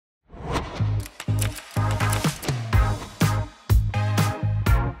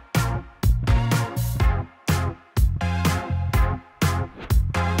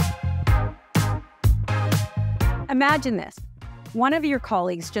Imagine this. One of your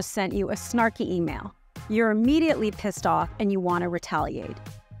colleagues just sent you a snarky email. You're immediately pissed off and you want to retaliate.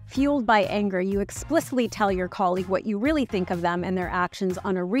 Fueled by anger, you explicitly tell your colleague what you really think of them and their actions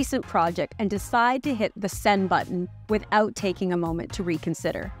on a recent project and decide to hit the send button without taking a moment to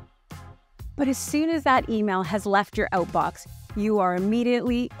reconsider. But as soon as that email has left your outbox, you are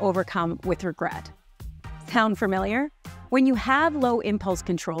immediately overcome with regret. Sound familiar? When you have low impulse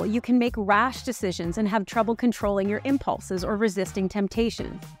control, you can make rash decisions and have trouble controlling your impulses or resisting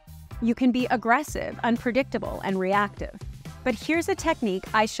temptations. You can be aggressive, unpredictable, and reactive. But here's a technique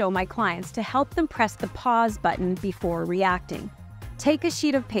I show my clients to help them press the pause button before reacting. Take a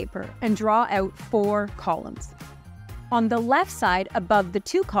sheet of paper and draw out 4 columns. On the left side above the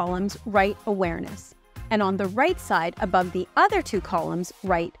 2 columns, write awareness. And on the right side above the other 2 columns,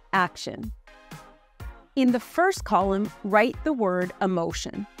 write action. In the first column, write the word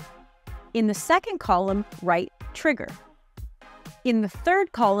emotion. In the second column, write trigger. In the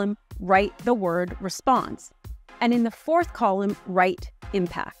third column, write the word response. And in the fourth column, write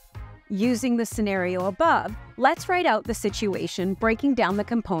impact. Using the scenario above, let's write out the situation, breaking down the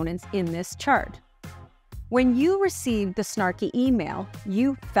components in this chart. When you received the snarky email,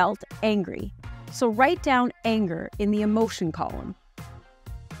 you felt angry. So write down anger in the emotion column.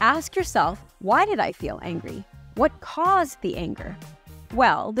 Ask yourself, why did I feel angry? What caused the anger?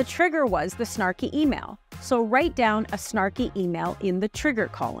 Well, the trigger was the snarky email. So write down a snarky email in the trigger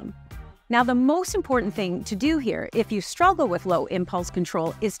column. Now, the most important thing to do here, if you struggle with low impulse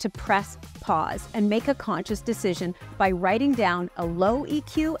control, is to press pause and make a conscious decision by writing down a low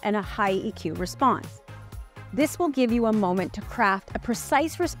EQ and a high EQ response. This will give you a moment to craft a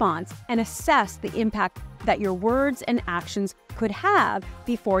precise response and assess the impact that your words and actions could have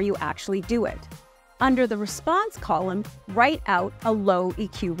before you actually do it. Under the response column, write out a low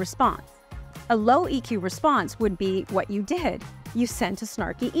EQ response. A low EQ response would be what you did. You sent a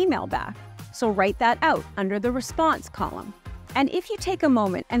snarky email back. So write that out under the response column. And if you take a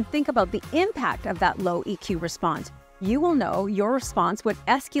moment and think about the impact of that low EQ response, you will know your response would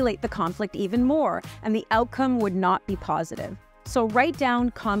escalate the conflict even more and the outcome would not be positive. So write down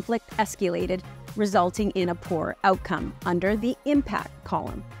conflict escalated, resulting in a poor outcome under the impact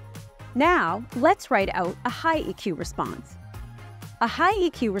column. Now, let's write out a high EQ response. A high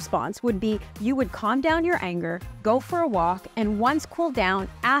EQ response would be you would calm down your anger, go for a walk, and once cooled down,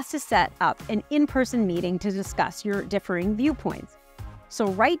 ask to set up an in-person meeting to discuss your differing viewpoints. So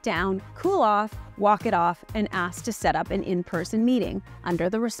write down, cool off, walk it off, and ask to set up an in-person meeting under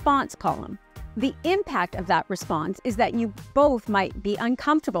the response column. The impact of that response is that you both might be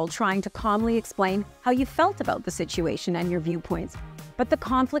uncomfortable trying to calmly explain how you felt about the situation and your viewpoints, but the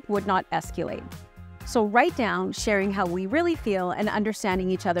conflict would not escalate. So write down sharing how we really feel and understanding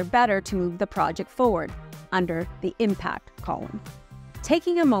each other better to move the project forward under the impact column.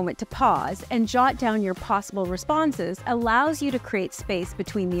 Taking a moment to pause and jot down your possible responses allows you to create space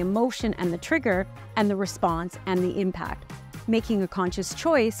between the emotion and the trigger and the response and the impact, making a conscious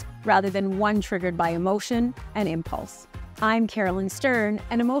choice rather than one triggered by emotion and impulse. I'm Carolyn Stern,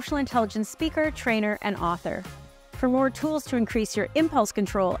 an emotional intelligence speaker, trainer, and author. For more tools to increase your impulse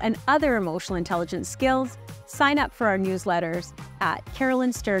control and other emotional intelligence skills, sign up for our newsletters at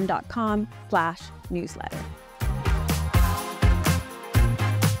carolynstern.com/newsletter.